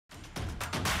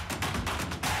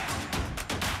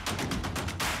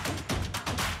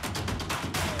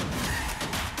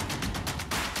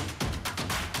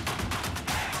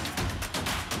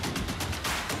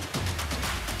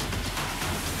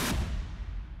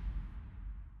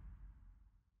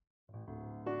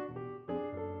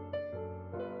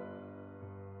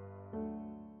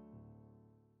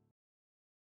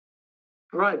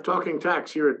All right, talking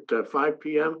tax here at 5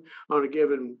 p.m. on a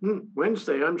given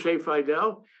Wednesday. I'm Jay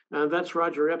Fidell, and that's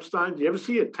Roger Epstein. Do you ever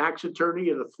see a tax attorney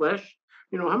in the flesh?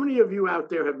 You know, how many of you out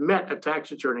there have met a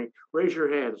tax attorney? Raise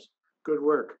your hands. Good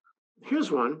work.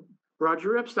 Here's one,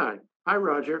 Roger Epstein. Hi,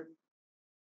 Roger.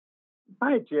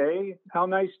 Hi, Jay. How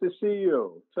nice to see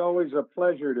you. It's always a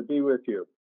pleasure to be with you.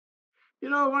 You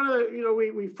know,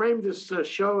 we framed this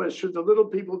show as should the little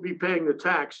people be paying the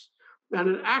tax, and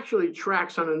it actually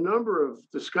tracks on a number of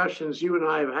discussions you and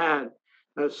I have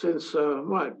had since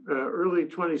early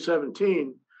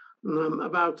 2017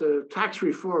 about tax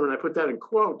reform, and I put that in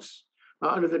quotes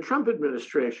under the Trump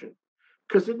administration,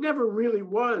 because it never really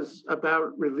was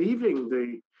about relieving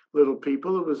the little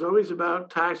people. It was always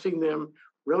about taxing them,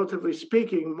 relatively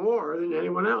speaking, more than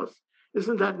anyone else.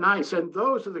 Isn't that nice? And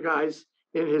those are the guys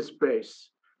in his base.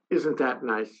 Isn't that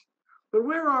nice? But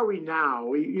where are we now?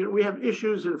 We have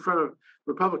issues in front of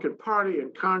Republican Party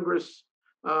and Congress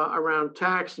around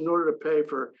tax in order to pay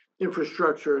for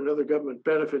infrastructure and other government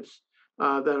benefits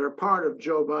that are part of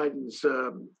Joe Biden's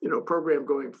program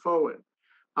going forward.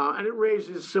 And it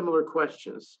raises similar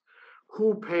questions.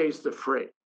 Who pays the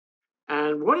freight?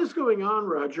 And what is going on,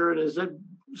 Roger? And does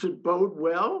it bode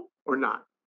well or not?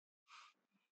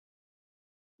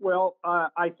 Well,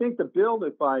 I think the bill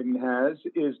that Biden has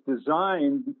is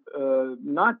designed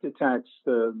not to tax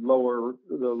the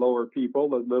lower people,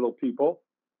 the little people.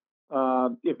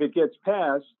 If it gets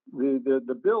passed,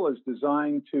 the bill is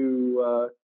designed to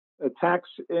tax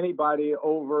anybody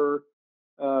over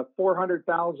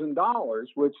 $400,000,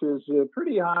 which is a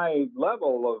pretty high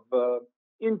level of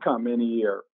income in a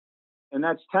year, and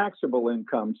that's taxable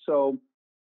income. So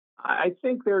I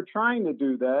think they're trying to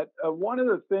do that. One of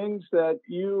the things that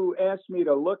you asked me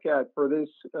to look at for this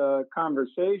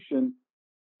conversation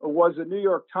was a New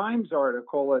York Times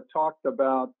article that talked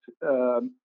about the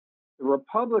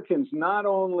Republicans not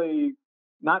only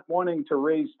not wanting to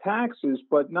raise taxes,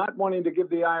 but not wanting to give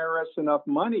the IRS enough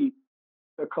money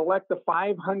to collect the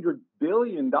 $500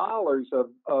 billion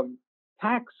of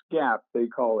tax gap, they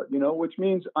call it, which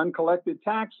means uncollected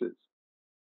taxes.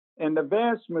 And the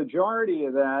vast majority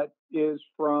of that is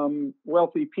from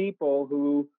wealthy people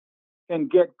who can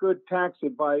get good tax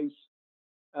advice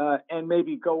and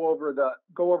maybe go over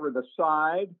the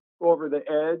side, go over the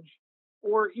edge,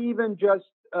 or even just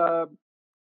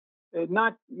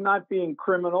not being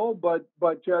criminal, but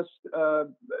just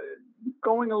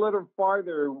going a little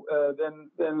farther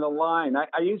than the line.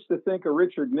 I used to think of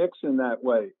Richard Nixon that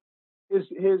way.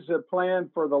 His plan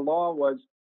for the law was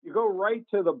you go right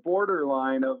to the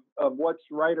borderline of what's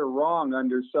right or wrong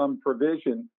under some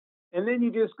provision, and then you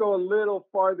just go a little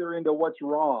farther into what's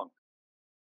wrong.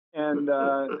 And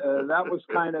that was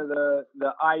kind of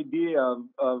the idea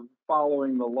of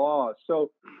following the law.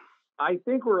 So I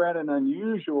think we're at an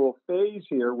unusual phase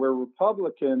here where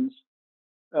Republicans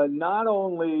not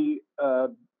only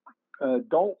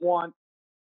don't want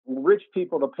rich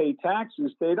people to pay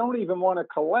taxes, they don't even want to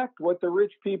collect what the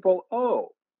rich people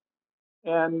owe.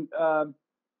 And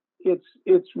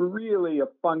it's really a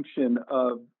function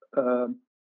of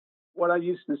what I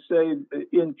used to say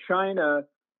in China,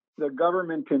 the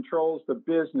government controls the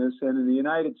business, and in the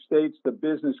United States, the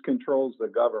business controls the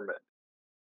government.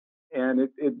 And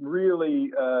it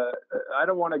really, I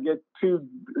don't want to get too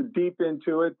deep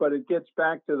into it, but it gets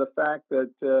back to the fact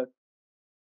that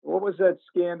what was that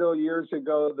scandal years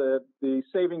ago, the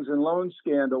savings and loan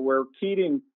scandal, where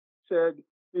Keating said,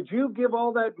 did you give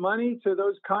all that money to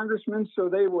those congressmen so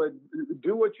they would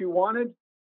do what you wanted?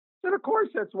 I said, of course,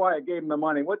 that's why I gave them the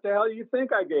money. What the hell do you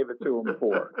think I gave it to them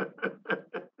for?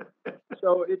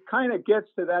 So it kind of gets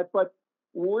to that. But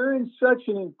we're in such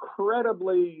an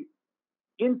incredibly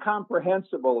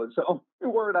incomprehensible, is the only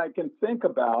word I can think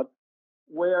about,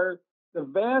 where the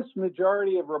vast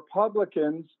majority of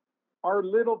Republicans are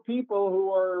little people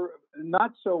who are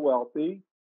not so wealthy.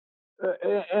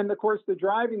 And of course, the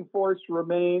driving force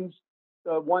remains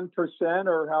 1%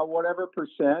 or whatever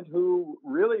percent who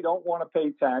really don't want to pay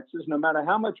taxes, no matter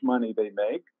how much money they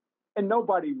make. And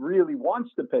nobody really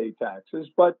wants to pay taxes.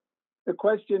 But the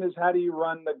question is, how do you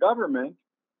run the government?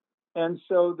 And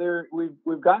so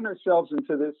we've gotten ourselves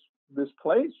into this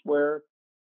place where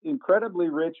incredibly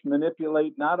rich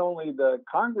manipulate not only the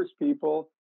Congress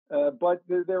people, but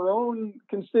their own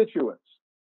constituents.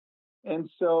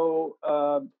 And so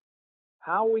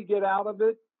how we get out of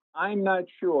it, I'm not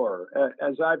sure.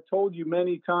 As I've told you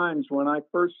many times, when I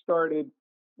first started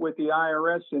with the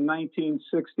IRS in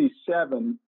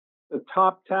 1967, the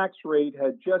top tax rate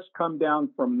had just come down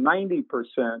from 90%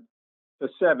 to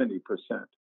 70%.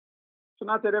 So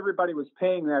not that everybody was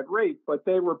paying that rate, but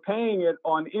they were paying it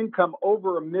on income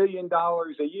over $1 million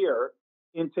a year.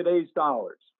 in today's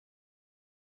dollars.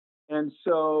 And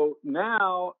so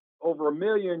now over $1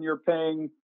 million, you're paying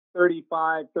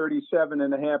 35,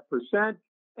 37.5%,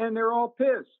 and they're all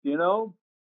pissed,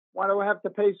 Why do I have to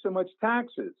pay so much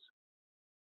taxes?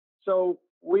 So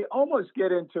we almost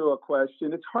get into a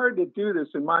question. It's hard to do this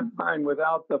in my mind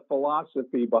without the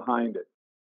philosophy behind it.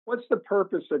 What's the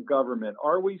purpose of government?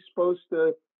 Are we supposed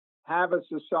to have a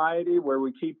society where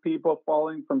we keep people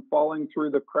falling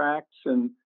through the cracks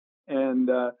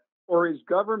or is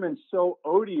government so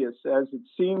odious, as it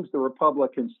seems the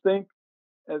Republicans think,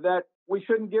 that we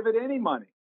shouldn't give it any money?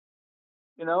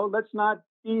 Let's not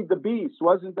feed the beast.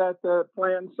 Wasn't that the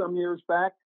plan some years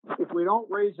back? If we don't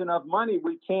raise enough money,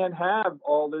 we can't have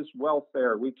all this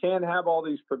welfare. We can't have all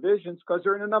these provisions because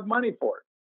there ain't enough money for it.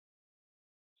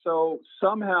 So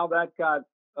somehow that got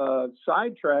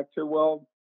sidetracked to, well,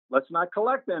 let's not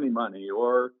collect any money,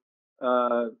 or,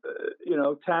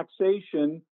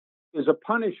 taxation is a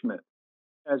punishment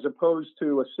as opposed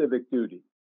to a civic duty.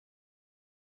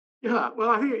 Yeah,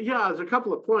 well, I think, there's a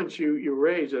couple of points you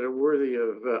raised that are worthy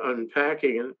of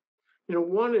unpacking. And,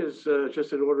 one is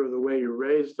just in order of the way you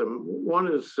raised them. One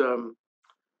is,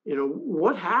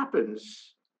 what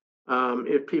happens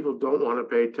if people don't want to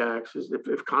pay taxes,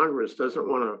 if Congress doesn't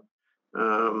want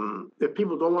to, if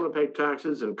people don't want to pay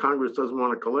taxes and Congress doesn't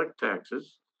want to collect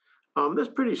taxes, that's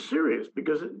pretty serious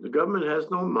because the government has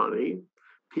no money,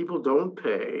 people don't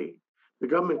pay, the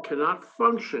government cannot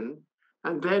function,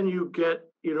 and then you get,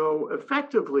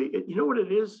 effectively, you know what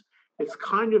it is? It's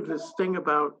kind of this thing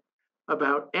about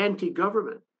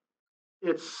anti-government.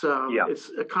 It's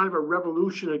a kind of a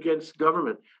revolution against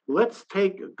government. Let's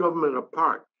take government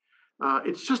apart.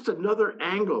 It's just another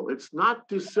angle. It's not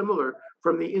dissimilar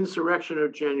from the insurrection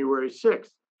of January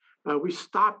 6th. We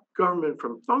stopped government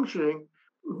from functioning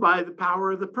by the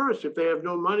power of the purse. If they have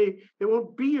no money, there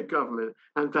won't be a government,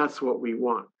 and that's what we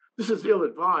want. This is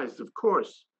ill-advised, of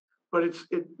course, but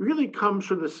it really comes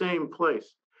from the same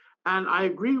place. And I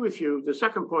agree with you. The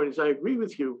second point is I agree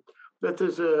with you that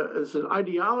there's an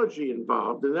ideology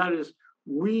involved, and that is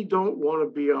we don't want to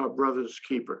be our brother's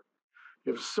keeper.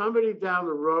 If somebody down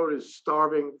the road is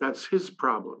starving, that's his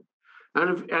problem.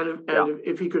 And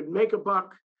if he could make a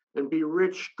buck and be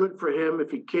rich, good for him.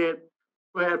 If he can't,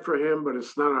 bad for him, but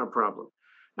it's not our problem.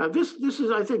 And this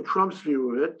is, I think, Trump's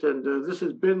view of it, and this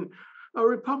has been a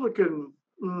Republican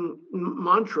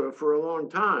mantra for a long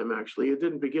time. Actually, it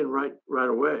didn't begin right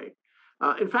away.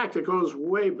 In fact, it goes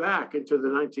way back into the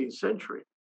 19th century,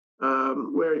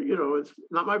 where it's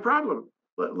not my problem.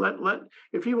 Let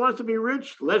if he wants to be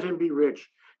rich, let him be rich.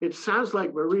 It sounds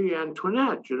like Marie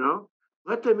Antoinette,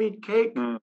 let them eat cake.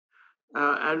 And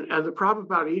the problem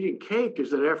about eating cake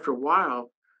is that after a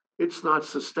while, it's not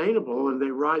sustainable, and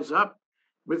they rise up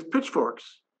with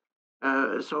pitchforks.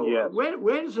 Where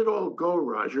does it all go,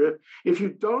 Roger? If you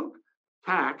don't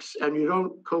tax and you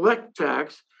don't collect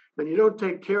tax and you don't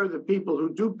take care of the people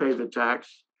who do pay the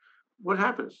tax, what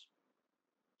happens?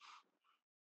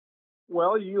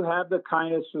 Well, you have the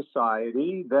kind of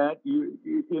society that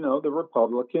the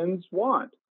Republicans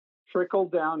want.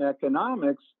 Trickle-down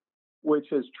economics, which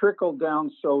has trickled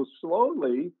down so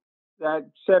slowly that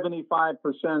 75%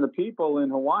 of the people in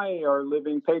Hawaii are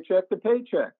living paycheck to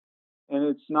paycheck. And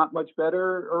it's not much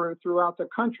better or throughout the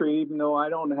country, even though I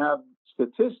don't have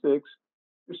statistics.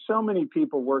 There's so many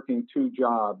people working two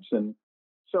jobs. And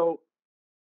so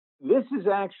this is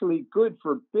actually good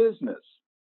for business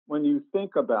when you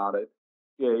think about it,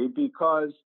 Jay,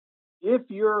 because if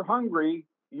you're hungry,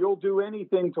 you'll do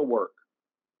anything to work.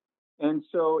 And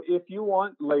so if you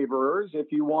want laborers,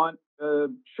 if you want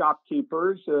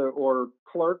shopkeepers or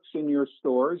clerks in your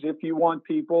stores, if you want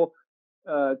people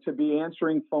to be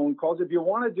answering phone calls, if you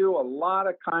want to do a lot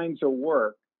of kinds of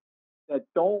work that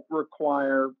don't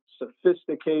require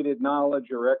sophisticated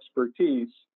knowledge or expertise,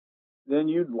 then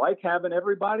you'd like having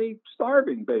everybody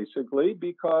starving, basically,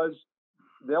 because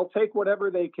they'll take whatever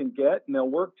they can get and they'll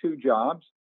work two jobs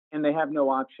and they have no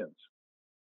options.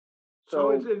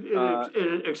 So it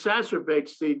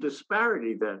exacerbates the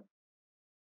disparity then,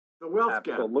 the wealth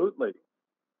gap.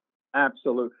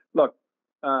 Absolutely. Look,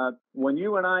 when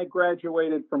you and I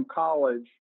graduated from college,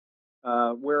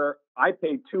 where I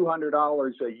paid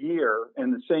 $200 a year,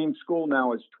 and the same school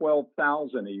now is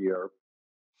 $12,000 a year,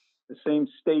 the same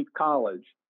state college,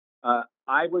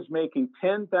 I was making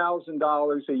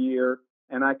 $10,000 a year,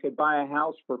 and I could buy a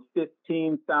house for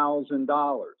 $15,000,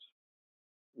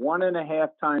 1.5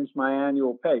 times my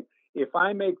annual pay. If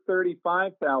I make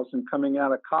 $35,000 coming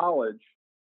out of college,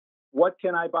 what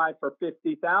can I buy for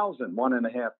 $50,000?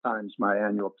 1.5 times my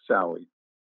annual salary.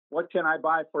 What can I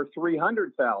buy for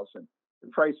 $300,000? The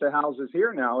price of houses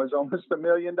here now is almost $1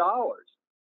 million.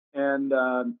 And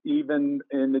even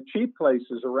in the cheap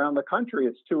places around the country,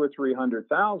 it's $200,000 or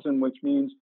 $300,000, which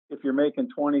means if you're making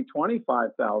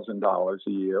 $25,000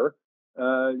 a year,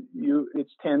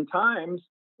 it's 10 times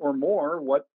or more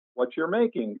what you're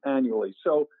making annually.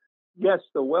 So, yes,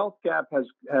 the wealth gap has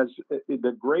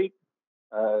the great,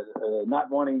 not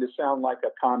wanting to sound like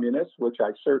a communist, which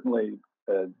I certainly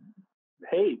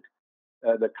hate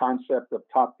the concept of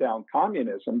top-down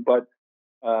communism, but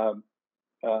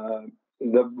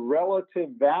the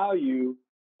relative value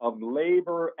of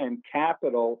labor and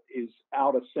capital is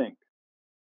out of sync.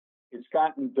 It's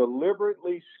gotten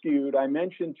deliberately skewed. I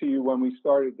mentioned to you when we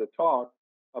started the talk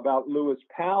about Lewis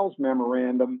Powell's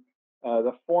memorandum,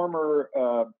 the former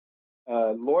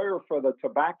lawyer for the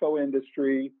tobacco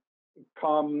industry,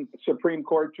 come Supreme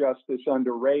Court Justice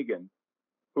under Reagan,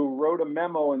 who wrote a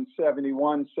memo in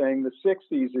 '71 saying the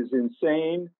 '60s is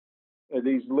insane.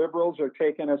 These liberals are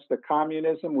taking us to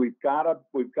communism. We've got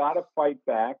to fight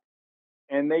back.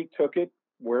 And they took it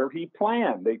where he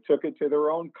planned. They took it to their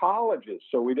own colleges.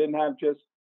 So we didn't have just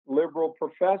liberal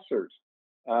professors.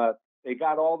 They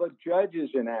got all the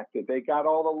judges enacted. They got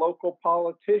all the local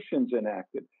politicians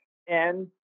enacted. And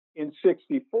in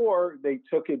 '64, they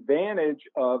took advantage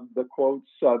of the, quote,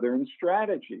 Southern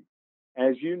strategy.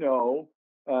 As you know,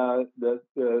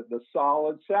 the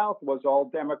Solid South was all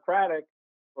Democratic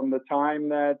from the time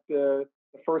that the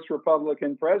first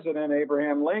Republican president,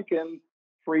 Abraham Lincoln,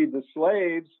 freed the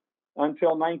slaves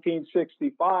until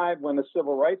 1965, when the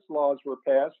civil rights laws were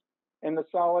passed, and the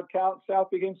Solid South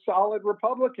became solid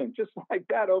Republican, just like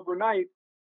that overnight.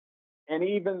 And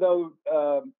even though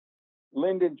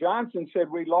Lyndon Johnson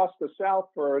said we lost the South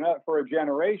for a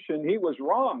generation, he was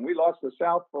wrong. We lost the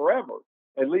South forever,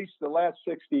 at least the last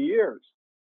 60 years,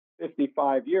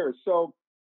 55 years. So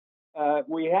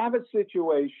we have a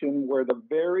situation where the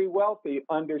very wealthy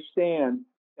understand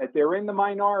that they're in the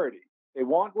minority. They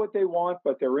want what they want,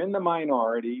 but they're in the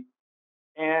minority.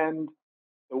 And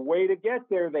the way to get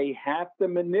there, they have to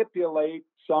manipulate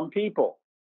some people.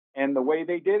 And the way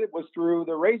they did it was through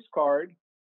the race card.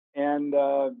 And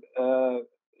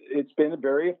it's been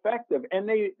very effective. And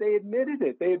they admitted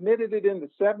it. They admitted it in the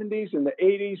 70s and the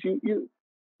 80s. You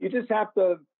just have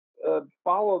to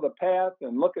follow the path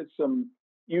and look at some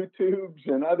YouTubes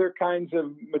and other kinds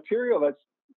of material that's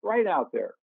right out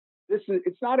there.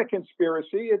 It's not a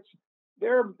conspiracy.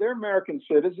 They're American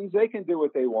citizens. They can do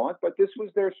what they want, but this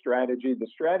was their strategy. The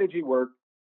strategy worked,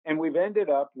 and we've ended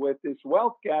up with this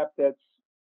wealth gap that's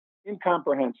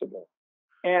incomprehensible.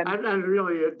 And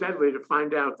really deadly to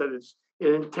find out that it's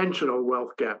an intentional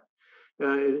wealth gap.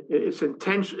 It's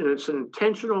an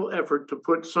intentional effort to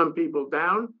put some people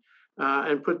down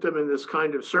and put them in this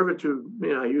kind of servitude.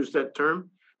 I use that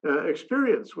term.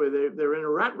 Experience where they're in a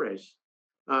rat race.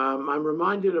 I'm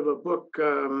reminded of a book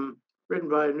written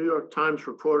by a New York Times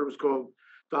reporter. It was called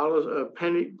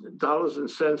Dollars and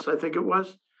Cents, I think it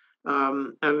was.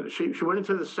 And she went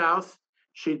into the South.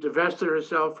 She divested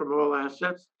herself from all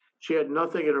assets. She had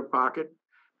nothing in her pocket,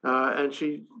 and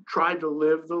she tried to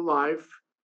live the life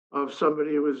of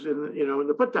somebody who was in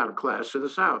the put-down class in the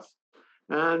South.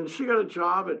 And she got a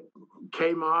job at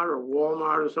Kmart or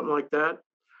Walmart or something like that.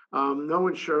 No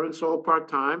insurance, all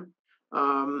part-time,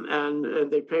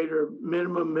 and they paid her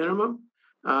minimum,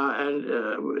 and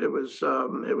it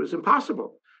was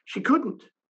impossible. She couldn't,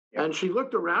 and she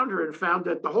looked around her and found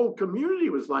that the whole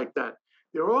community was like that.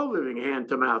 They're all living hand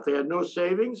to mouth. They had no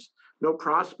savings, no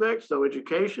prospects, no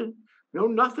education, no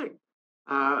nothing,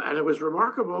 and it was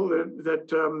remarkable that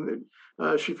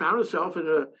she found herself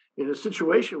in a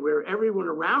situation where everyone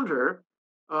around her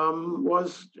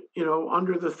was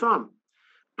under the thumb.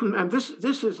 And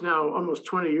this is now almost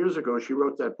 20 years ago. She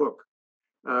wrote that book.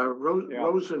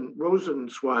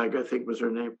 Rosenzweig, I think was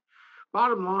her name.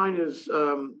 Bottom line is,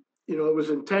 it was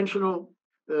intentional.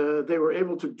 They were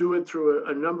able to do it through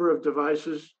a number of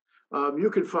devices.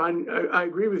 You can find, I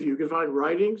agree with you, you can find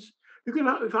writings. You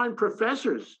can find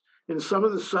professors in some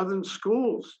of the Southern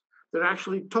schools that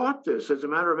actually taught this as a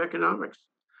matter of economics.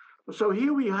 So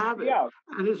here we have it,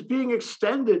 and it's being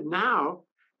extended now.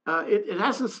 It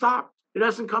hasn't stopped. It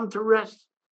hasn't come to rest.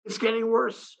 It's getting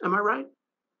worse. Am I right?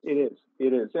 It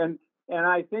is. And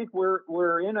I think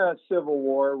we're in a civil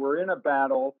war. We're in a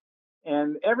battle,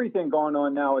 and everything going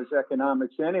on now is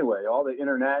economics anyway. All the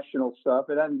international stuff.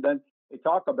 It hasn't been. They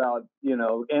talk about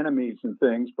enemies and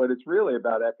things, but it's really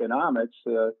about economics.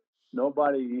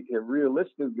 Nobody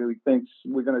realistically thinks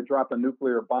we're going to drop a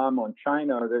nuclear bomb on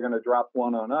China or they're going to drop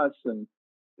one on us, and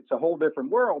it's a whole different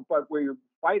world. But we're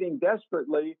fighting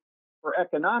desperately for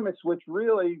economics, which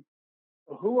really,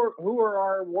 who are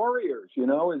our warriors?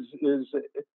 Is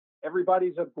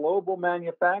everybody's a global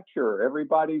manufacturer,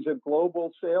 everybody's a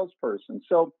global salesperson.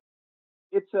 So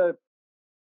it's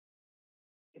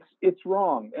it's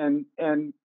wrong, and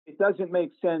it doesn't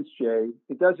make sense, Jay.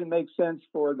 It doesn't make sense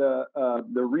for the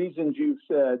reasons you've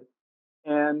said.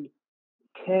 And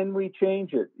can we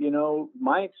change it? You know,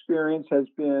 my experience has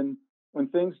been when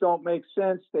things don't make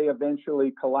sense, they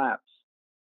eventually collapse.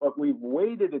 But we've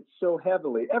weighted it so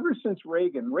heavily ever since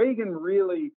Reagan. Reagan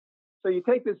really. So you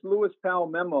take this Lewis Powell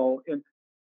memo, and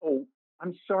oh,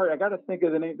 I'm sorry, I got to think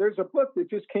of the name. There's a book that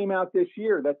just came out this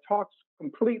year that talks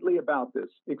completely about this,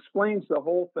 explains the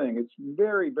whole thing. It's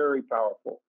very, very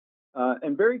powerful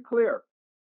and very clear.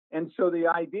 And so the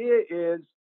idea is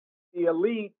the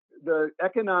elite, the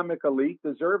economic elite,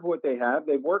 deserve what they have.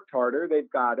 They've worked harder,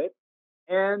 they've got it.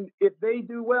 And if they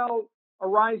do well, a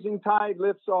rising tide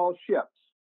lifts all ships.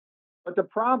 But the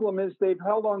problem is they've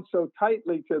held on so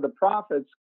tightly to the profits,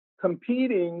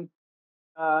 competing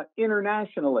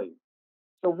internationally.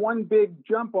 So one big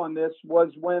jump on this was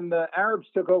when the Arabs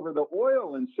took over the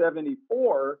oil in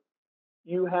 '74.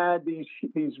 You had these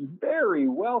very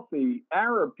wealthy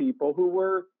Arab people who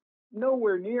were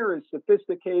nowhere near as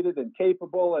sophisticated and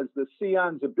capable as the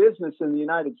scions of business in the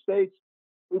United States,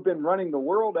 who've been running the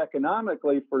world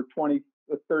economically for 20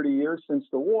 to 30 years since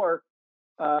the war.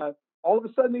 All of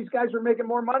a sudden, these guys were making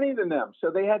more money than them,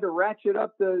 so they had to ratchet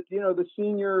up the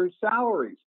senior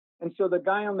salaries. And so the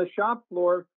guy on the shop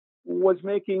floor was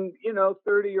making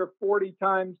 30 or 40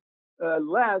 times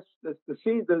less. The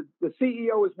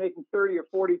CEO was making 30 or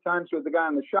 40 times what the guy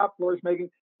on the shop floor is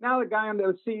making. Now the guy on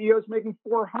the CEO is making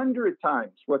 400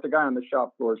 times what the guy on the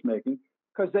shop floor is making,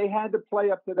 because they had to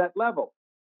play up to that level.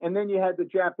 And then you had the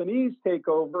Japanese take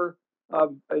over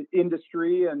of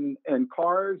industry and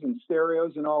cars and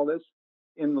stereos and all this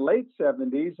in the late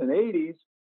 70s and 80s.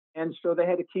 And so they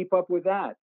had to keep up with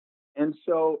that. And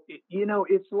so,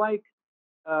 it's like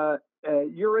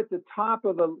you're at the top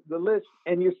of the list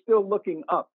and you're still looking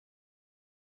up.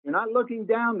 You're not looking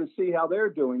down to see how they're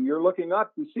doing. You're looking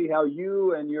up to see how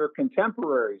you and your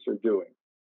contemporaries are doing.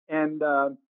 And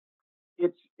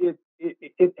it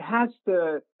has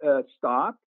to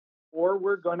stop, or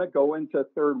we're going to go into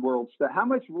third world stuff. How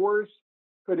much worse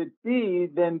could it be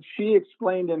than she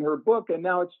explained in her book? And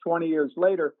now it's 20 years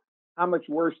later. How much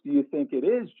worse do you think it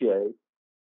is, Jay?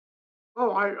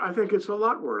 Oh, I think it's a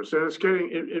lot worse, and it's getting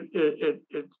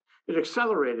it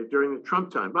accelerated during the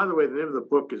Trump time. By the way, the name of the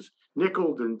book is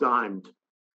Nickeled and Dimed.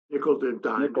 Nickeled and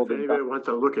Dimed. If anybody wants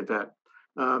to look at that,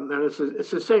 and it's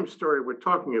the same story we're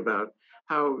talking about.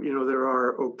 How there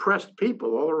are oppressed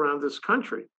people all around this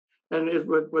country, and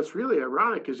what's really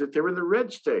ironic is that they're in the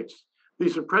red states.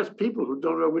 These oppressed people who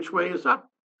don't know which way is up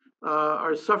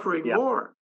are suffering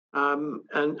more,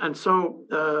 and so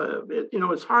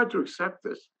it's hard to accept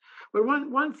this. But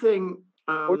one thing.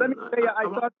 Well, let me tell you, I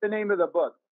thought the name of the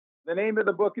book. The name of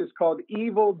the book is called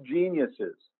Evil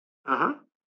Geniuses. Oh,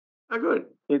 good.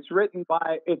 It's written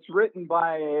by a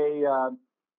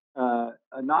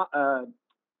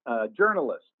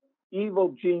journalist,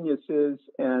 Evil Geniuses,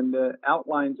 and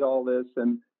outlines all this.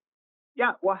 And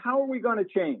well, how are we going to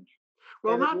change?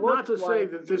 Well, not to say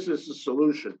that this is the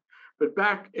solution, but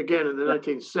back again in the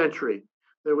 19th century,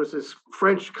 there was this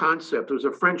French concept. There was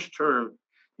a French term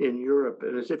in Europe,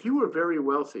 and it's if you were very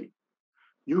wealthy,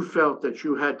 you felt that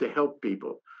you had to help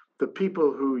people, the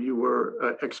people who you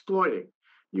were exploiting.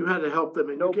 You had to help them,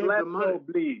 and you gave them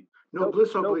money.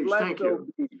 Noblesse oblige. Thank you.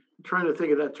 I'm trying to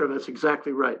think of that term. That's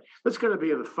exactly right. That's going to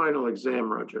be in the final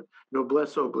exam, Roger.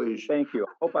 Noblesse oblige. Thank you.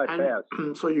 Hope I pass.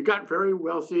 So you got very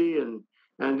wealthy, and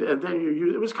then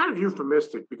it was kind of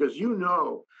euphemistic because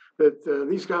that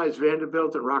these guys,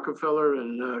 Vanderbilt and Rockefeller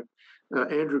and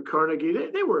Andrew Carnegie,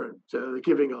 they weren't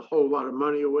giving a whole lot of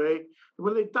money away.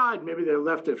 When they died, maybe they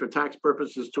left it for tax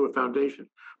purposes to a foundation.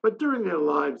 But during their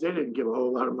lives, they didn't give a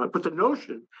whole lot of money. But the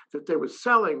notion that they were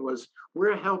selling was,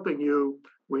 we're helping you.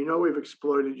 We know we've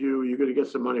exploited you. You're going to get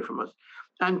some money from us.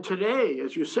 And today,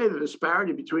 as you say, the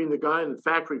disparity between the guy on the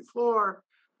factory floor,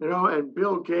 and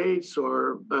Bill Gates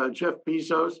or Jeff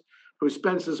Bezos, who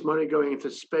spends his money going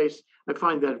into space, I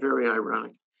find that very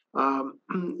ironic.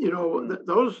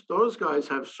 Those guys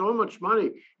have so much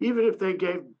money. Even if they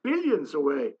gave billions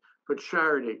away for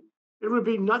charity, it would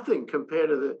be nothing compared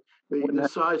to the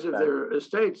size of their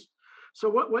estates. So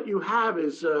what you have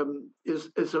is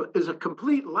a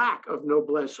complete lack of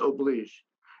noblesse oblige.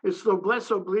 It's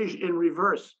noblesse oblige in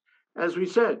reverse. As we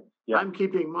said, I'm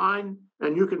keeping mine,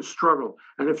 and you can struggle.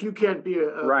 And if you can't be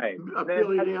a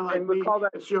billionaire like me,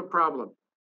 it's your problem.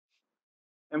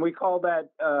 And we call that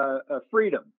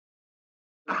freedom.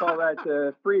 We call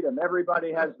that freedom.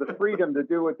 Everybody has the freedom to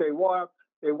do what they want,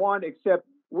 except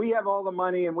we have all the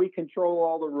money and we control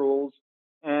all the rules,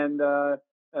 and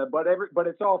but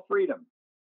it's all freedom.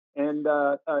 And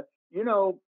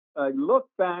look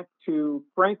back to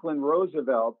Franklin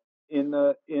Roosevelt in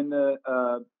the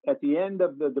at the end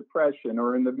of the Depression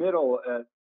or in the middle,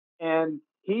 and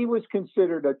he was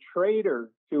considered a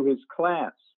traitor to his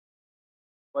class.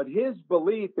 But his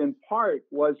belief in part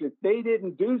was if they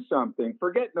didn't do something,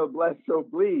 forget noblesse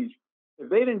oblige, if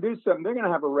they didn't do something, they're going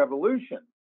to have a revolution,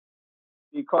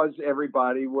 because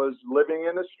everybody was living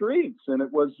in the streets, and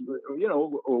it was,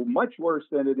 much worse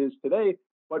than it is today.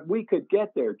 But we could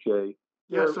get there, Jay.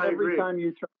 Yes, I agree. Every time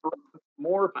you turn around,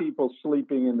 more people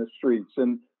sleeping in the streets,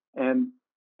 and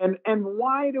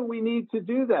why do we need to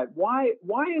do that? Why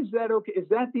is that okay? Is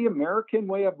that the American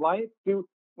way of life?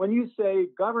 When you say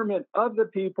government of the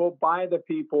people, by the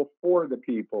people, for the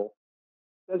people,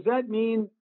 does that mean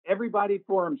everybody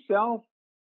for himself?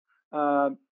 I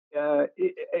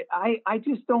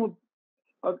just don't.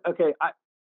 Okay,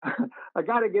 I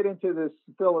got to get into this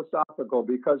philosophical,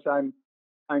 because I'm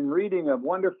reading a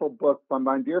wonderful book by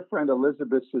my dear friend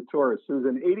Elizabeth Sahtouris, who's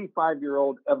an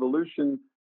 85-year-old evolution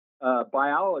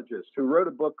biologist who wrote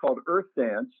a book called Earth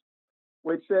Dance,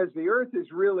 which says the Earth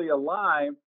is really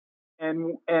alive,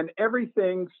 and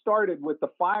everything started with the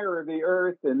fire of the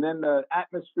Earth, and then the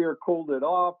atmosphere cooled it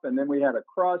off, and then we had a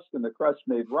crust, and the crust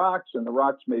made rocks, and the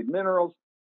rocks made minerals,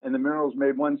 and the minerals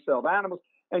made one-celled animals.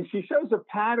 And she shows a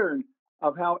pattern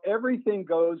of how everything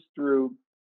goes through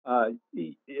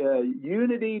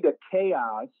unity to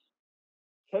chaos,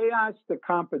 chaos to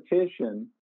competition,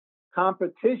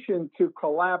 competition to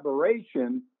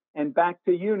collaboration, and back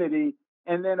to unity,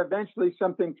 and then eventually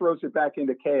something throws it back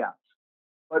into chaos.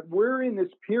 But we're in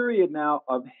this period now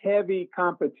of heavy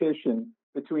competition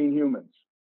between humans.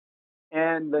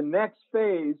 And the next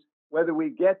phase, whether we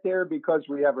get there because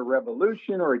we have a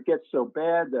revolution or it gets so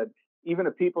bad that even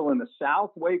the people in the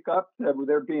South wake up that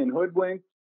they're being hoodwinked,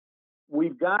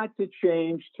 we've got to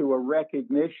change to a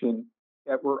recognition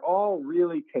that we're all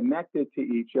really connected to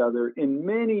each other in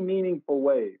many meaningful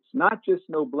ways, not just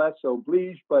noblesse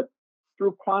oblige, but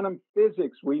through quantum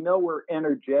physics, we know we're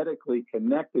energetically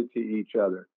connected to each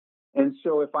other. And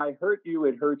so if I hurt you,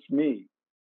 it hurts me.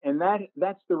 And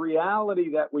that's the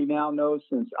reality that we now know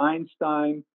since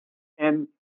Einstein. And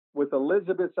with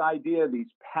Elizabeth's idea,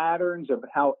 these patterns of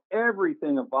how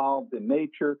everything evolved in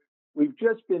nature, we've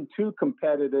just been too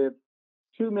competitive,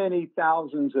 too many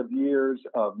thousands of years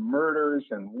of murders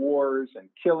and wars and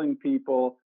killing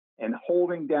people and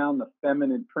holding down the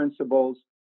feminine principles.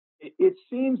 It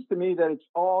seems to me that it's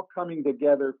all coming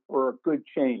together for a good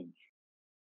change.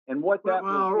 And what that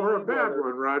or a bad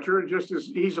one, Roger. Just as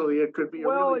easily, it could be a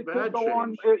really bad change. Well, it could go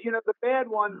on. The bad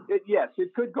one, yes,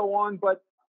 it could go on. But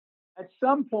at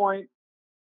some point,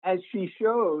 as she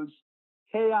shows,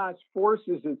 chaos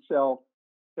forces itself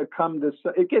to come to.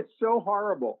 It gets so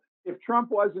horrible. If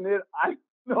Trump wasn't it, I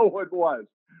know what was.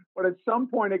 But at some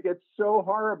point, it gets so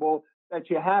horrible that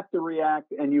you have to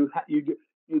react, and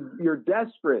you're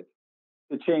desperate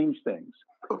to change things.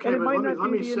 Okay, but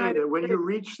let me say that when you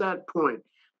reach that point,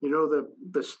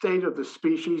 the state of the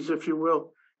species, if you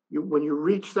will, when you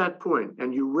reach that point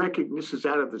and you recognize, this is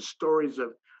out of the stories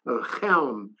of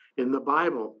Helm in the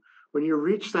Bible, when you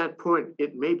reach that point,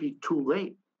 it may be too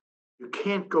late. You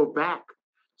can't go back.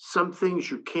 Some things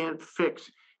you can't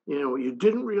fix. You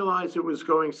didn't realize it was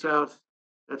going south.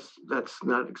 That's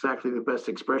not exactly the best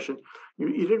expression.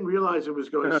 You didn't realize it was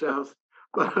going south.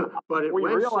 But it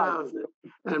went south,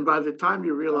 and by the time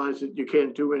you realize it, you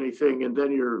can't do anything, and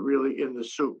then you're really in the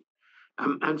soup.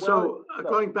 So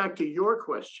going back to your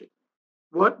question,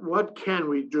 what can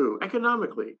we do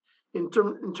economically in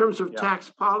terms of tax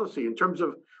policy, in terms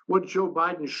of what Joe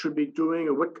Biden should be doing,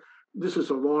 or this is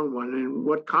a long one, and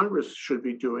what Congress should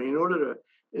be doing in order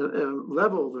to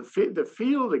level the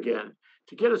field again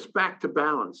to get us back to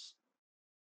balance?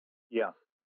 Yeah.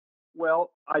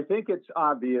 Well, I think it's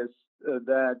obvious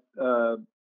that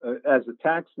as a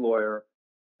tax lawyer,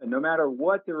 and no matter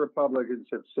what the Republicans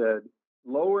have said,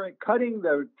 cutting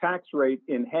the tax rate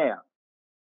in half,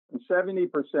 from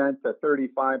 70% to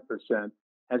 35%,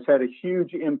 has had a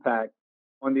huge impact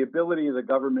on the ability of the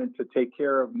government to take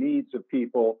care of needs of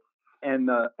people and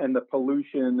the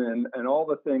pollution and all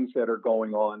the things that are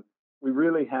going on. We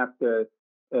really have to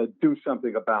do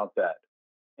something about that.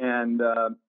 And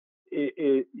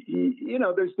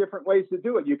there's different ways to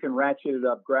do it. You can ratchet it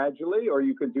up gradually, or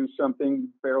you can do something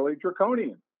fairly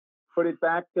draconian. Put it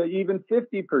back to even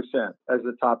 50% as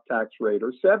the top tax rate,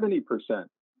 or 70%.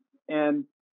 And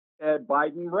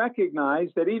Biden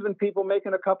recognized that even people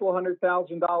making a couple of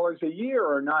 $100,000 a year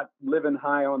are not living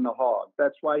high on the hog.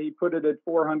 That's why he put it at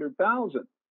 $400,000.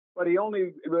 but he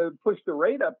only pushed the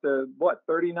rate up to what,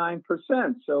 39%.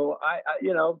 So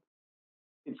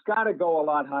it's got to go a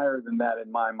lot higher than that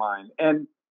in my mind. And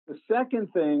the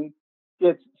second thing,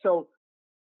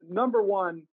 number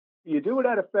one, you do it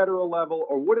at a federal level,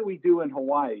 or what do we do in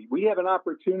Hawaii? We have an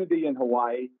opportunity in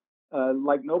Hawaii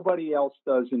like nobody else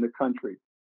does in the country.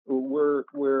 We're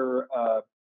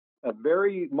a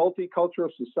very multicultural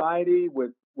society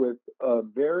with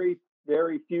very,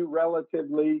 very few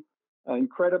relatively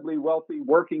incredibly wealthy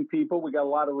working people. We got a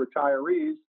lot of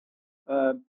retirees.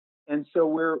 And so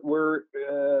we're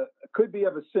could be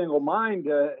of a single mind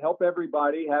to help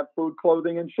everybody have food,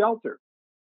 clothing, and shelter.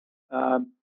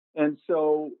 And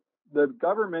so the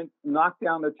government knocked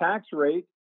down the tax rate.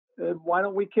 Why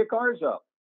don't we kick ours up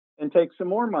and take some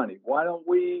more money? Why don't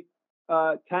we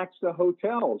tax the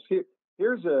hotels?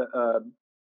 Here's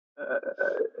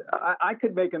I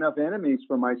could make enough enemies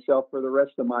for myself for the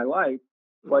rest of my life,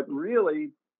 but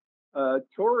really,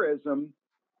 tourism.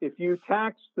 If you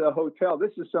tax the hotel,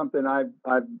 this is something I've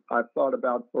thought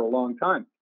about for a long time.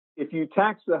 If you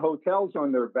tax the hotels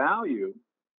on their value,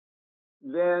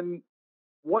 then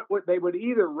what they would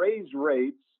either raise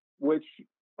rates, which,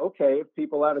 okay, if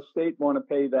people out of state want to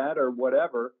pay that or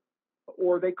whatever,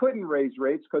 or they couldn't raise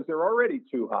rates because they're already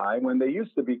too high when they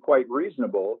used to be quite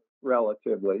reasonable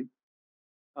relatively,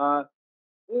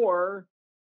 or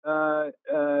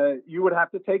you would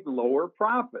have to take lower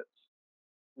profits.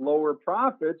 Lower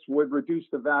profits would reduce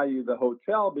the value of the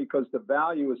hotel because the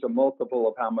value is a multiple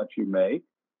of how much you make.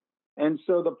 And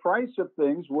so the price of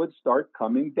things would start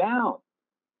coming down.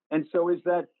 And so is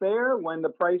that fair when the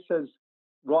price has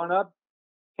gone up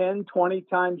 10, 20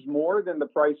 times more than the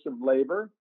price of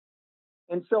labor?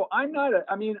 And so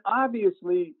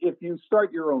obviously, if you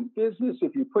start your own business,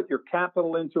 if you put your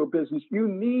capital into a business, you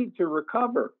need to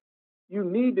recover. You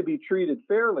need to be treated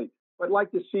fairly. But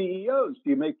like the CEOs, do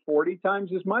you make 40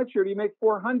 times as much or do you make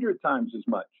 400 times as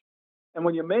much? And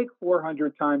when you make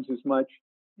 400 times as much,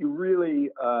 you really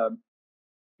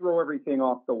throw everything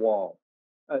off the wall.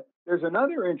 There's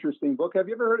another interesting book. Have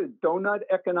you ever heard of Donut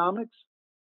Economics?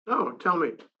 Oh, tell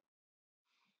me.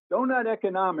 Donut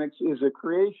Economics is a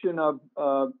creation of,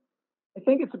 I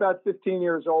think it's about 15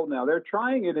 years old now. They're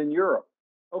trying it in Europe.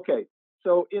 Okay,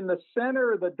 so in the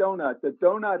center of the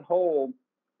donut hole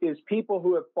is people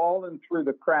who have fallen through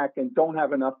the crack and don't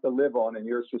have enough to live on in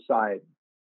your society.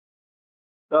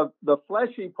 The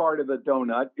fleshy part of the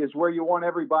donut is where you want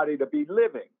everybody to be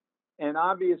living. And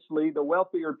obviously, the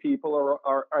wealthier people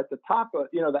are at the top of,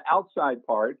 the outside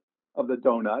part of the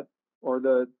donut, or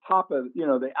the top of,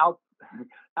 the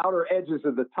outer edges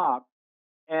of the top,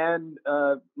 and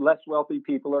less wealthy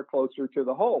people are closer to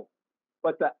the hole.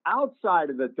 But the outside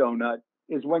of the donut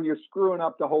is when you're screwing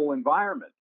up the whole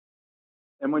environment.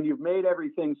 And when you've made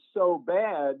everything so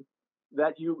bad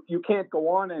that you can't go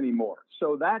on anymore.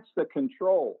 So that's the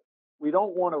control. We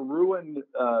don't want to ruin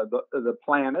the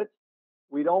planet.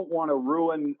 We don't want to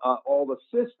ruin all the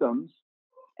systems.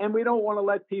 And we don't want to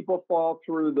let people fall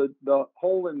through the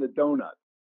hole in the donut.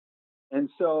 And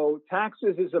so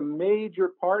taxes is a major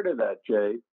part of that,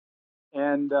 Jay.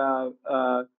 And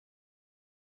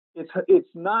it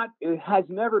has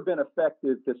never been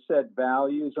effective to set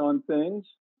values on things,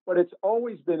 but it's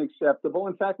always been acceptable.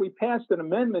 In fact, we passed an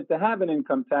amendment to have an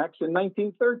income tax in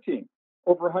 1913,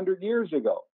 over 100 years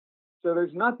ago. So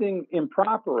there's nothing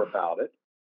improper about it.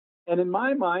 And in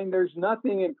my mind, there's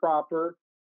nothing improper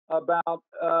about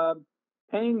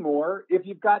paying more if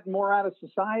you've gotten more out of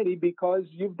society because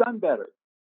you've done better.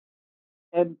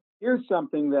 And here's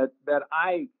something that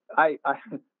I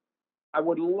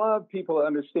would love people to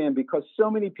understand, because so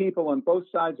many people on both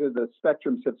sides of the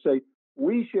spectrums have said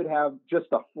we should have just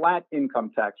a flat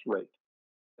income tax rate.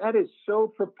 That is so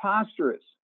preposterous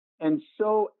and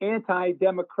so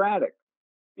anti-democratic,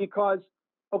 because,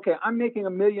 okay, I'm making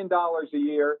 $1 million a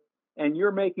year and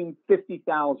you're making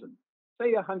 50,000,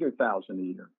 say 100,000 a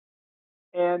year.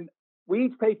 And we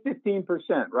each pay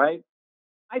 15%, right?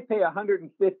 I pay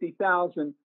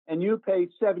 150,000 and you pay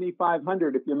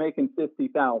 7,500 if you're making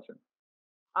 50,000.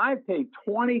 I pay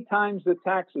 20 times the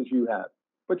taxes you have.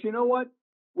 But you know what?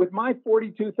 With my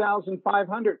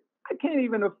 42,500, I can't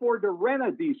even afford to rent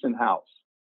a decent house.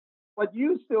 But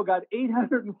you still got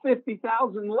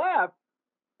 850,000 left,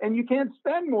 and you can't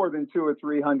spend more than 200,000 or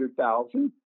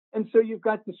 300,000. And so you've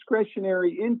got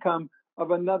discretionary income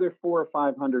of another $400,000 or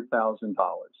 $500,000.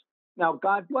 Now,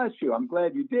 God bless you. I'm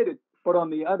glad you did it. But on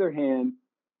the other hand,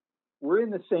 we're in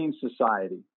the same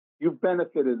society. You've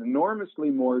benefited enormously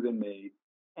more than me.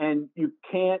 And you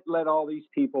can't let all these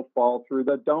people fall through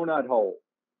the donut hole.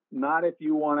 Not if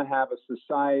you want to have a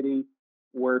society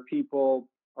where people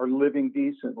are living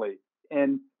decently.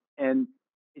 And And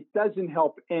it doesn't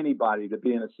help anybody to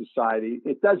be in a society.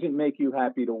 It doesn't make you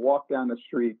happy to walk down the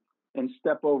street and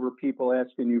step over people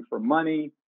asking you for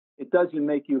money. It doesn't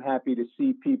make you happy to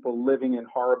see people living in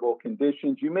horrible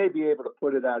conditions. You may be able to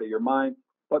put it out of your mind,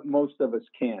 but most of us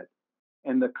can't.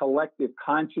 And the collective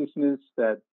consciousness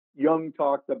that Jung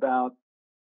talked about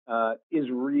is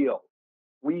real.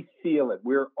 We feel it.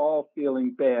 We're all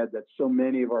feeling bad that so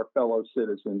many of our fellow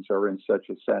citizens are in such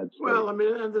a sad state. Well, I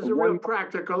mean, and there's a real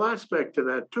practical aspect to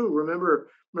that too. Remember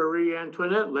Marie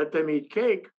Antoinette, let them eat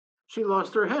cake. She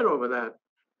lost her head over that.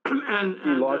 and she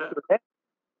lost her head.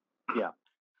 Yeah.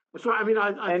 So I mean,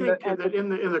 I think that in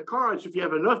the cards, if you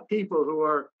have enough people who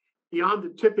are beyond the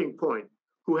tipping point,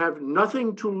 who have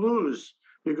nothing to lose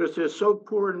because they're so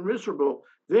poor and miserable,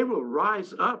 they will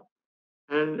rise up.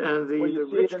 And the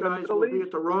rich guys will be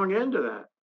at the wrong end of that.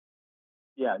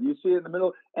 Yeah, you see it in the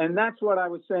middle. And that's what I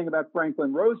was saying about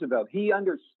Franklin Roosevelt. He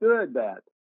understood that.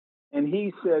 And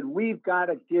he said, we've got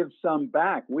to give some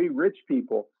back. We rich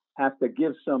people have to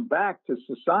give some back to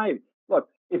society. Look,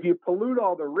 if you pollute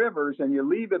all the rivers and you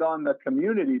leave it on the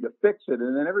community to fix it,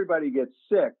 and then everybody gets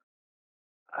sick,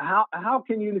 how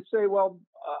can you say, well,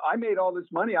 I made all this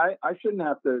money. I shouldn't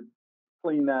have to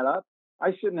clean that up.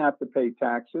 I shouldn't have to pay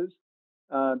taxes.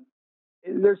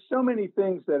 There's so many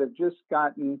things that have just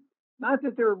gotten, not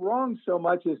that they're wrong so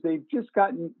much as they've just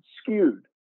gotten skewed.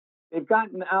 They've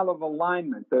gotten out of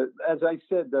alignment. As I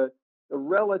said, the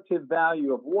relative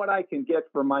value of what I can get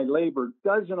for my labor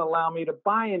doesn't allow me to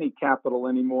buy any capital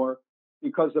anymore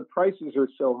because the prices are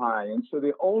so high. And so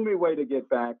the only way to get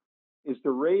back is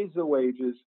to raise the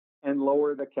wages and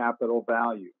lower the capital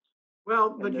values.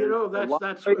 Well, but you know,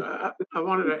 that's I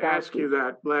wanted to ask you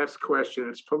that last question.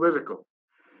 It's political.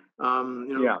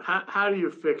 How do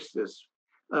you fix this?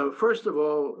 First of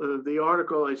all, the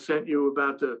article I sent you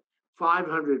about the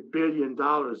 $500 billion,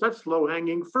 that's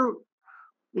low-hanging fruit.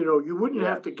 You know, you wouldn't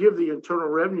have to give the Internal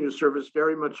Revenue Service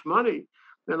very much money,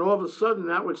 and all of a sudden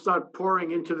that would start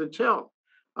pouring into the till.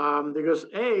 Because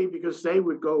they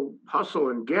would go hustle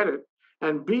and get it,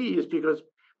 and B, is because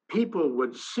people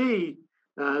would see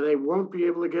they won't be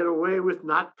able to get away with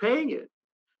not paying it.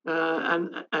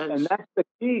 And that's the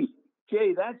key.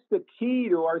 Jay, that's the key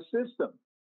to our system.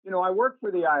 You know, I worked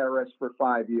for the IRS for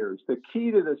 5 years. The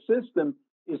key to the system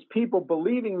is people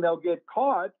believing they'll get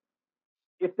caught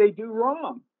if they do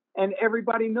wrong. And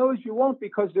everybody knows you won't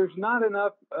because there's not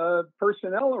enough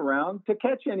personnel around to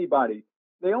catch anybody.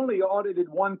 They only audited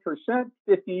 1%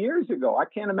 50 years ago. I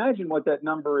can't imagine what that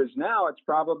number is now. It's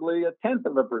probably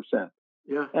 0.1%.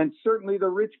 Yeah. And certainly the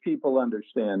rich people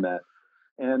understand that.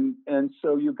 And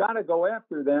so you got to go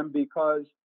after them because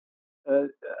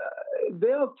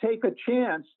they'll take a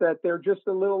chance that they're just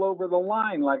a little over the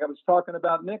line, like I was talking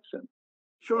about Nixon.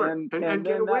 Sure, and get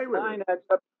then away that with line it. adds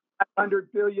up to $100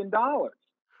 billion.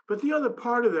 But the other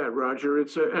part of that, Roger,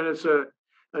 it's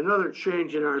another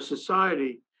change in our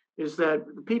society is that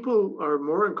people are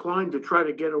more inclined to try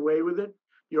to get away with it.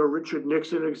 Your Richard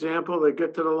Nixon example, they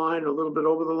get to the line a little bit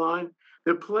over the line,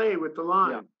 they play with the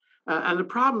line, and the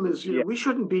problem is, we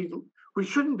shouldn't be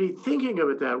thinking of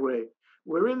it that way.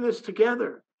 We're in this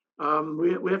together.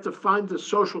 We have to find the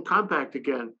social compact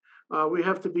again. We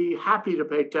have to be happy to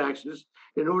pay taxes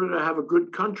in order to have a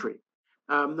good country.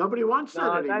 Nobody wants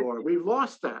that anymore. We've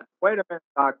lost that. Wait a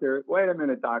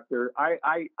minute, doctor.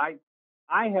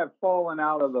 I have fallen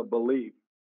out of the belief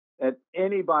that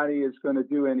anybody is going to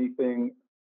do anything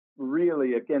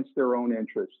really against their own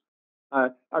interests.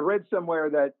 I read somewhere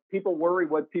that people worry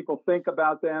what people think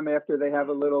about them after they have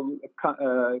a little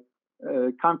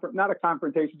not a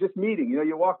confrontation, just meeting. You know,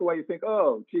 you walk away, you think,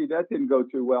 oh, gee, that didn't go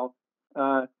too well.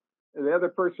 The other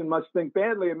person must think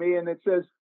badly of me. And it says,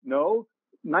 no,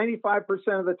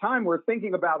 95% of the time we're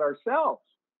thinking about ourselves.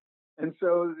 And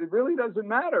so it really doesn't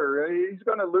matter. He's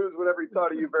going to lose whatever he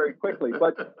thought of you very quickly.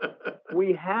 But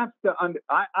we have to,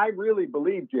 I really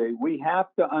believe, Jay, we have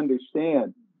to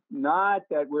understand not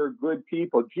that we're good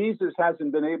people. Jesus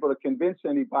hasn't been able to convince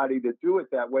anybody to do it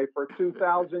that way for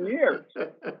 2,000 years.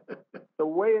 The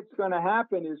way it's going to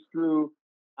happen is through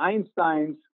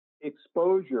Einstein's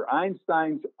exposure,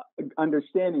 Einstein's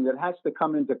understanding that has to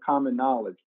come into common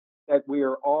knowledge, that we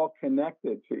are all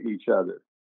connected to each other.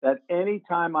 That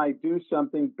anytime I do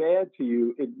something bad to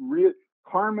you,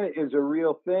 karma is a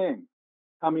real thing.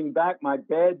 Coming back, my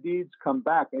bad deeds come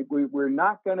back. We're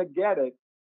not going to get it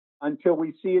until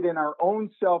we see it in our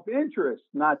own self-interest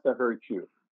not to hurt you,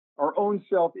 our own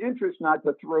self-interest not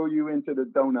to throw you into the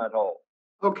donut hole.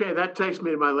 Okay, that takes me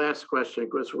to my last question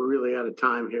because we're really out of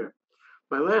time here.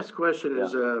 My last question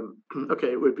is,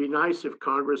 okay, it would be nice if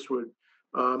Congress would,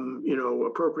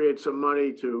 appropriate some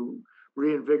money to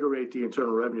reinvigorate the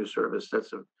Internal Revenue Service.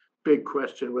 That's a big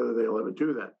question whether they'll ever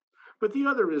do that. But the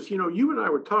other is, you and I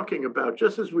were talking about,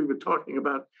 just as we were talking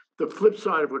about the flip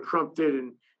side of what Trump did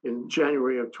in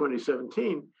January of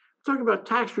 2017, talking about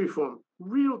tax reform,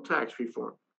 real tax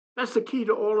reform. That's the key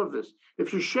to all of this.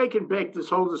 If you shake and bake this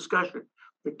whole discussion,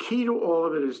 the key to all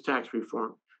of it is tax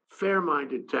reform,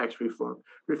 fair-minded tax reform,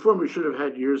 reform we should have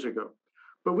had years ago.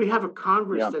 But we have a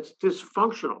Congress that's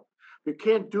dysfunctional. You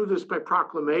can't do this by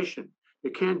proclamation. You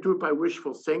can't do it by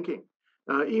wishful thinking.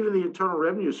 Even the Internal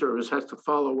Revenue Service has to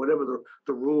follow whatever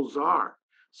the rules are.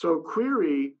 So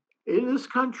query in this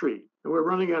country, and we're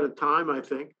running out of time, I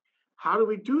think, how do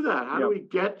we do that? How do we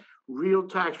get real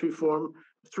tax reform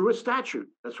through a statute?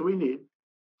 That's what we need.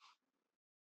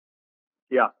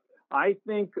 Yeah, I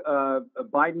think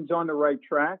Biden's on the right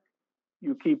track.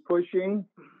 You keep pushing.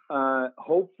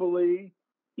 Hopefully,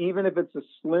 even if it's a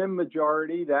slim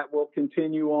majority, that will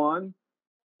continue on.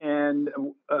 And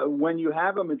when you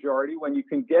have a majority, when you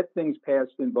can get things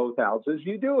passed in both houses,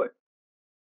 you do it.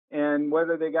 And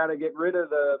whether they got to get rid of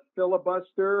the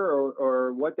filibuster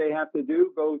or what they have to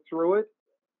do, go through it.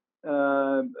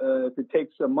 If it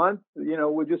takes a month,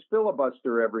 we'll just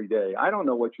filibuster every day. I don't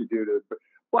know what you do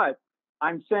but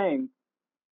I'm saying,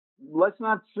 let's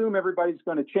not assume everybody's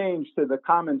going to change to the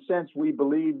common sense we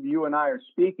believe you and I are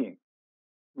speaking.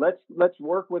 Let's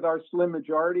work with our slim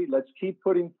majority. Let's keep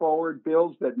putting forward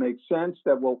bills that make sense,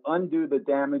 that will undo the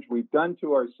damage we've done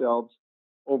to ourselves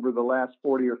over the last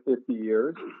 40 or 50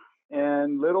 years.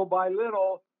 And little by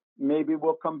little, maybe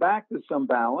we'll come back to some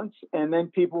balance, and then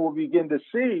people will begin to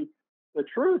see the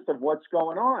truth of what's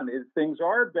going on. Is things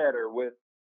are better with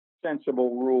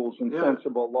sensible rules and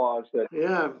sensible laws that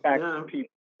tax people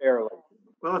fairly.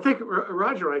 Well, I think,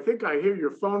 Roger, I hear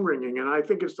your phone ringing, and I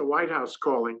think it's the White House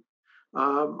calling.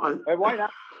 White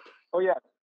House? Oh, yeah.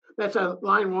 That's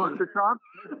line one. Mr. Trump?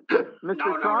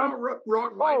 Mr. Trump? No,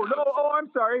 wrong White House. No. Oh, I'm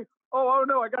sorry. Oh,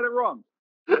 no, I got it wrong.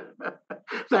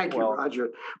 Thank you, Roger.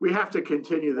 We have to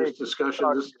continue this discussion.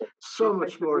 There's so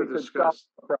much more to discuss.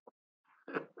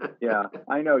 Yeah,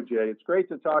 I know, Jay. It's great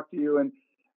to talk to you. And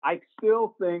I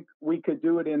still think we could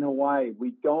do it in Hawaii.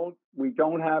 We don't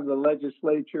have the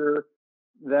legislature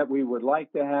that we would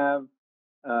like to have.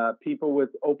 People with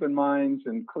open minds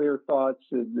and clear thoughts,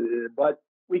 but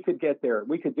we could get there.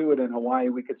 We could do it in Hawaii.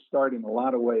 We could start in a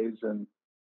lot of ways, and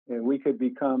we could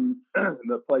become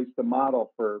the place, the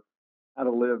model for how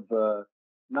to live,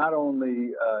 not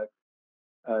only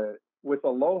with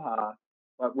aloha,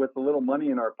 but with a little money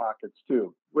in our pockets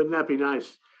too. Wouldn't that be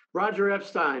nice? Roger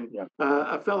Epstein,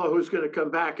 a fellow who's going to come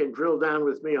back and drill down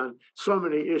with me on so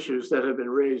many issues that have been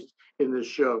raised in this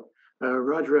show.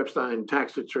 Roger Epstein,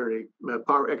 tax attorney,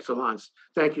 par excellence.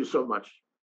 Thank you so much.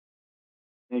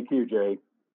 Thank you, Jay.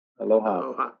 Aloha.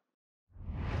 Aloha.